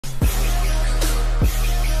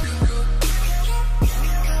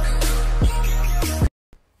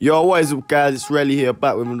Yo, what is up guys, it's Relly here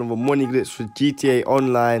back with another money glitch for GTA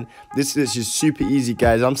Online. This glitch is super easy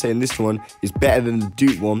guys. I'm saying this one is better than the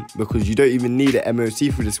dupe one because you don't even need an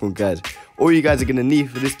MOC for this one guys. All you guys are going to need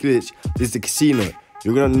for this glitch is the casino.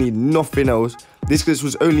 You're going to need nothing else. This glitch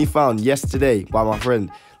was only found yesterday by my friend.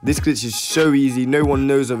 This glitch is so easy, no one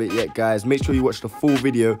knows of it yet guys. Make sure you watch the full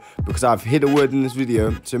video because I've hid a word in this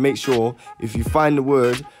video. So make sure if you find the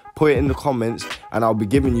word, put it in the comments and I'll be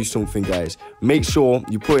giving you something guys. Make sure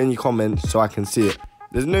you put it in your comments so I can see it.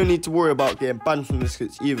 There's no need to worry about getting banned from this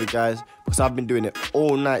glitch either guys, because I've been doing it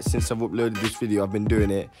all night since I've uploaded this video. I've been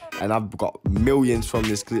doing it and I've got millions from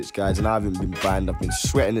this glitch guys and I haven't been banned. I've been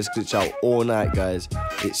sweating this glitch out all night guys.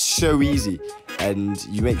 It's so easy and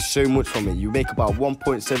you make so much from it. You make about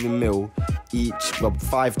 1.7 mil each, well,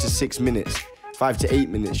 5 to 6 minutes. 5 to 8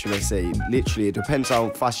 minutes should I say. Literally it depends how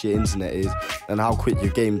fast your internet is and how quick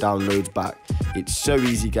your game downloads back. It's so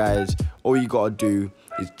easy guys. All you gotta do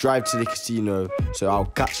is drive to the casino. So I'll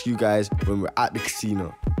catch you guys when we're at the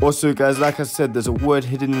casino. Also guys, like I said, there's a word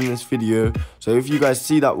hidden in this video. So if you guys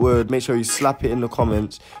see that word, make sure you slap it in the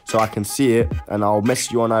comments so I can see it, and I'll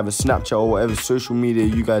message you on either Snapchat or whatever social media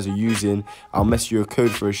you guys are using. I'll message you a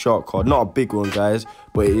code for a shark card. Not a big one guys,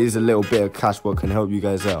 but it is a little bit of cash what can help you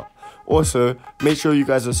guys out. Also, make sure you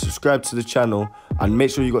guys are subscribed to the channel and make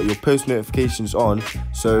sure you got your post notifications on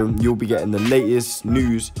so you'll be getting the latest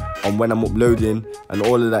news on when I'm uploading and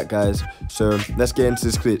all of that guys. So let's get into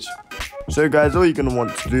this glitch. So guys, all you're going to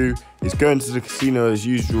want to do is go into the casino as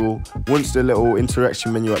usual. Once the little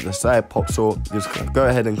interaction menu at the side pops up, just go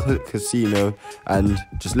ahead and click casino and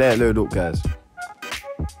just let it load up guys.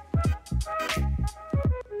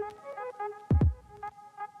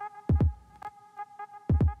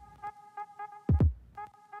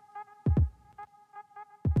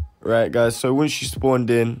 Right guys, so once you spawned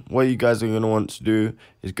in, what you guys are going to want to do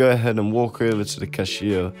is go ahead and walk over to the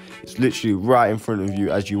cashier. It's literally right in front of you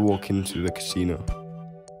as you walk into the casino.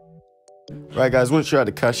 Right guys, once you're at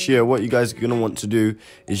the cashier, what you guys are going to want to do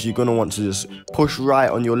is you're going to want to just push right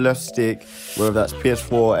on your left stick, whether that's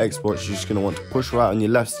PS4 or Xbox. You're just going to want to push right on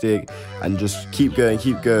your left stick and just keep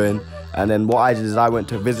going. And then what I did is I went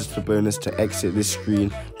to visitor bonus to exit this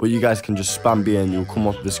screen, but you guys can just spam B and you'll come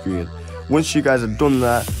off the screen. Once you guys have done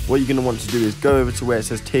that, what you're going to want to do is go over to where it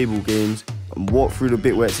says table games and walk through the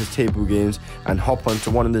bit where it says table games and hop onto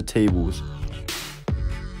one of the tables.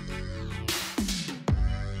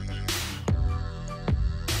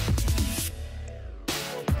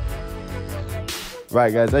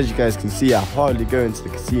 Right guys, as you guys can see, I hardly go into the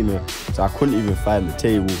casino, so I couldn't even find the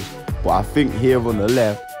tables. But I think here on the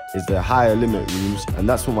left is the higher limit rooms, and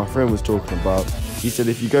that's what my friend was talking about. He said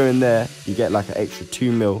if you go in there, you get like an extra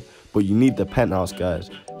 2 mil. But you need the penthouse guys,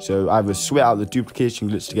 so either sweat out the duplication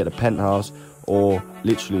glitch to get the penthouse or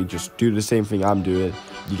literally just do the same thing I'm doing.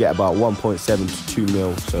 You get about 1.7 to 2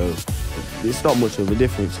 mil, so it's not much of a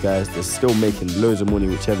difference guys. They're still making loads of money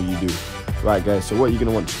whichever you do. Right guys, so what you're going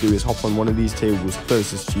to want to do is hop on one of these tables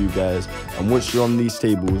closest to you guys, and once you're on these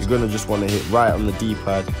tables you're going to just want to hit right on the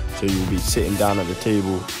D-pad, so you'll be sitting down at the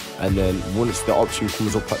table, and then once the option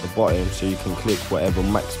comes up at the bottom, so you can click whatever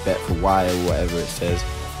max bet for Y or whatever it says.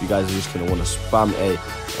 You guys are just going to want to spam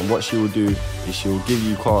A, and what she will do is she will give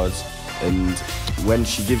you cards, and when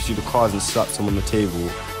she gives you the cards and slaps them on the table,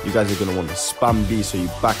 you guys are going to want to spam B, so you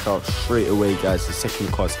back out straight away guys the second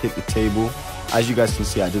the cards hit the table. As you guys can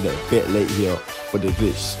see, I did it a bit late here, but the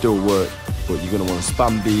glitch still worked. But you're going to want to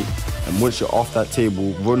spam B, and once you're off that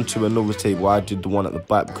table, run to another table. I did the one at the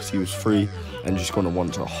back because he was free, and you're just going to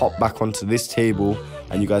want to hop back onto this table,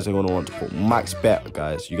 and you guys are going to want to put max bet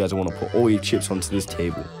guys. You guys want to put all your chips onto this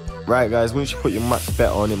table. Right guys, once you put your max bet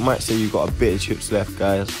on, it might say you've got a bit of chips left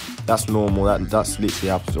guys. That's normal, that's literally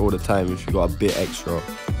happens all the time if you got a bit extra.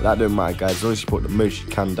 But that don't matter guys, as long as you put the most you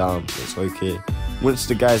can down, it's okay. Once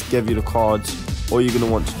the guys give you the cards, all you're going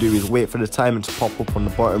to want to do is wait for the timer to pop up on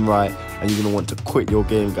the bottom right, and you're going to want to quit your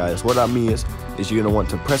game guys. What that means is you're going to want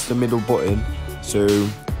to press the middle button, so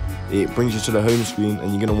it brings you to the home screen,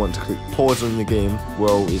 and you're going to want to click pause on your game.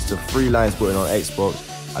 Well, it's the 3 lines button on Xbox.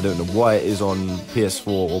 I don't know why it is on PS4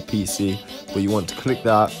 or PC, but you want to click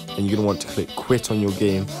that, and you're going to want to click quit on your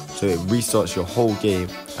game, so it restarts your whole game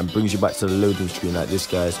and brings you back to the loading screen like this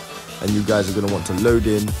guys. And you guys are going to want to load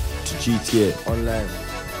in to GTA Online.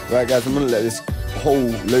 Right guys, I'm going to let this whole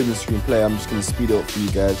loading screen play. I'm just going to speed it up for you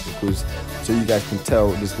guys because so you guys can tell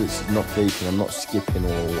this glitch is not faking, I'm not skipping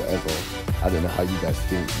or whatever. I don't know how you guys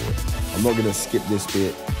think, but I'm not going to skip this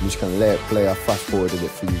bit. I'm just going to let it play. I fast forwarded it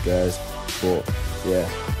for you guys, but yeah,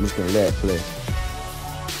 I'm just going to let it play.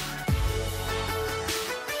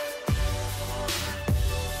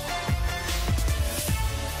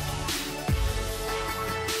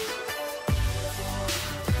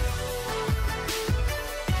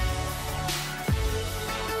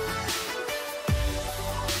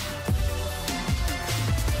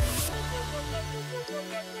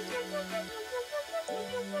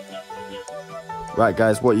 Right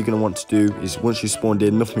guys, what you're going to want to do is once you spawned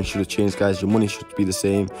in, nothing should have changed guys. Your money should be the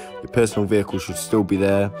same, your personal vehicle should still be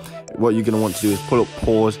there. What you're going to want to do is pull up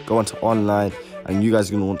pause, go onto online, and you guys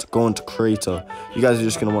are going to want to go into creator. You guys are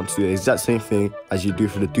just going to want to do the exact same thing as you do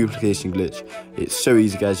for the duplication glitch. It's so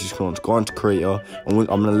easy guys. You're just going to want to go onto creator, and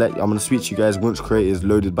I'm going to speak to you guys once creator is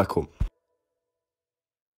loaded back up.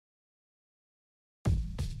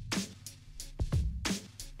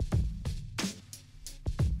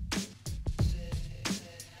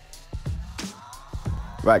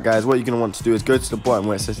 Right guys, what you're going to want to do is go to the button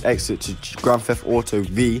where it says exit to Grand Theft Auto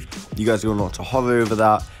V. You guys are going to want to hover over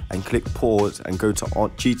that and click pause and go to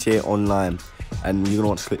GTA Online. And you're going to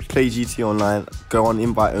want to click play GTA Online, go on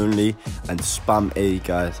invite only and spam A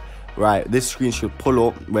guys. Right, this screen should pull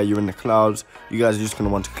up where you're in the clouds. You guys are just going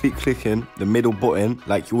to want to keep clicking the middle button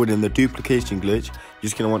like you would in the duplication glitch. You're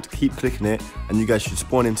just going to want to keep clicking it and you guys should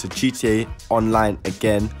spawn into GTA Online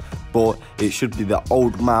again. But it should be the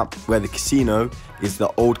old map where the casino is the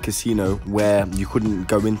old casino where you couldn't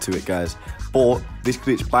go into it guys. But this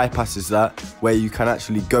glitch bypasses that, where you can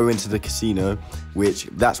actually go into the casino, which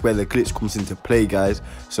that's where the glitch comes into play guys.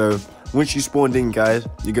 So once you spawned in guys,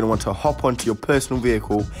 you're going to want to hop onto your personal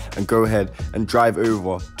vehicle and go ahead and drive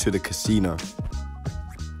over to the casino.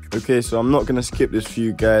 Okay, so I'm not going to skip this for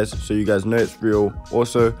you guys so you guys know it's real.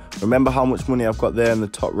 Also, remember how much money I've got there in the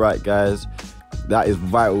top right guys. That is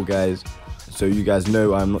vital guys, so you guys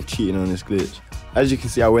know I'm not cheating on this glitch. As you can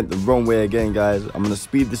see, I went the wrong way again guys. I'm going to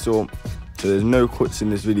speed this up so there's no cuts in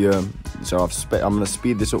this video. So I'm going to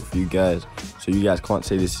speed this up for you guys so you guys can't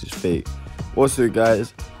say this is fake. Also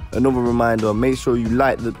guys, another reminder, make sure you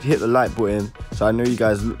hit the like button so I know you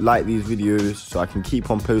guys like these videos so I can keep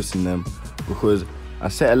on posting them, because I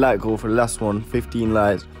set a like goal for the last one, 15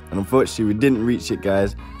 likes, and unfortunately we didn't reach it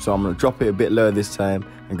guys, so I'm going to drop it a bit lower this time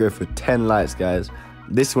and go for 10 likes guys.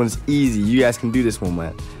 This one's easy, you guys can do this one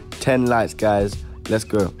man. 10 likes guys, let's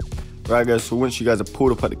go. Right guys, so once you guys are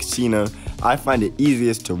pulled up at the casino, I find it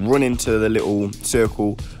easiest to run into the little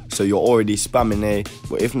circle so you're already spamming A,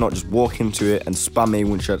 but if not, just walk into it and spam A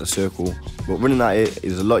once you're at the circle. But running at it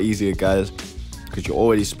is a lot easier guys because you're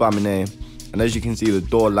already spamming A, and as you can see the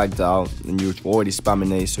door lagged out and you're already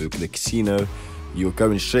spamming A, so the casino, you're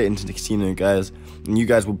going straight into the casino guys, and you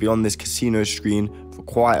guys will be on this casino screen for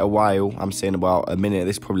quite a while. I'm saying about a minute.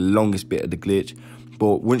 This is probably the longest bit of the glitch.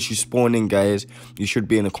 But once you spawn in guys, you should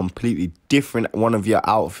be in a completely different one of your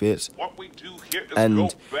outfits,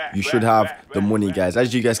 and you should have the money guys.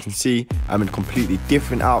 As you guys can see, I'm in a completely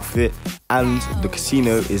different outfit, and the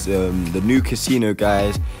casino is the new casino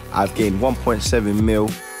guys. I've gained 1.7 mil.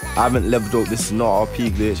 I haven't leveled up, this is not RP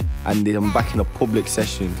glitch, and I'm back in a public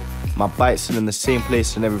session. My bike's still in the same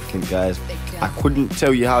place and everything guys. I couldn't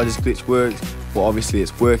tell you how this glitch works, but obviously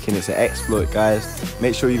it's working. It's an exploit guys.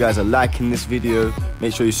 Make sure you guys are liking this video,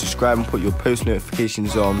 make sure you subscribe and put your post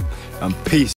notifications on, and peace.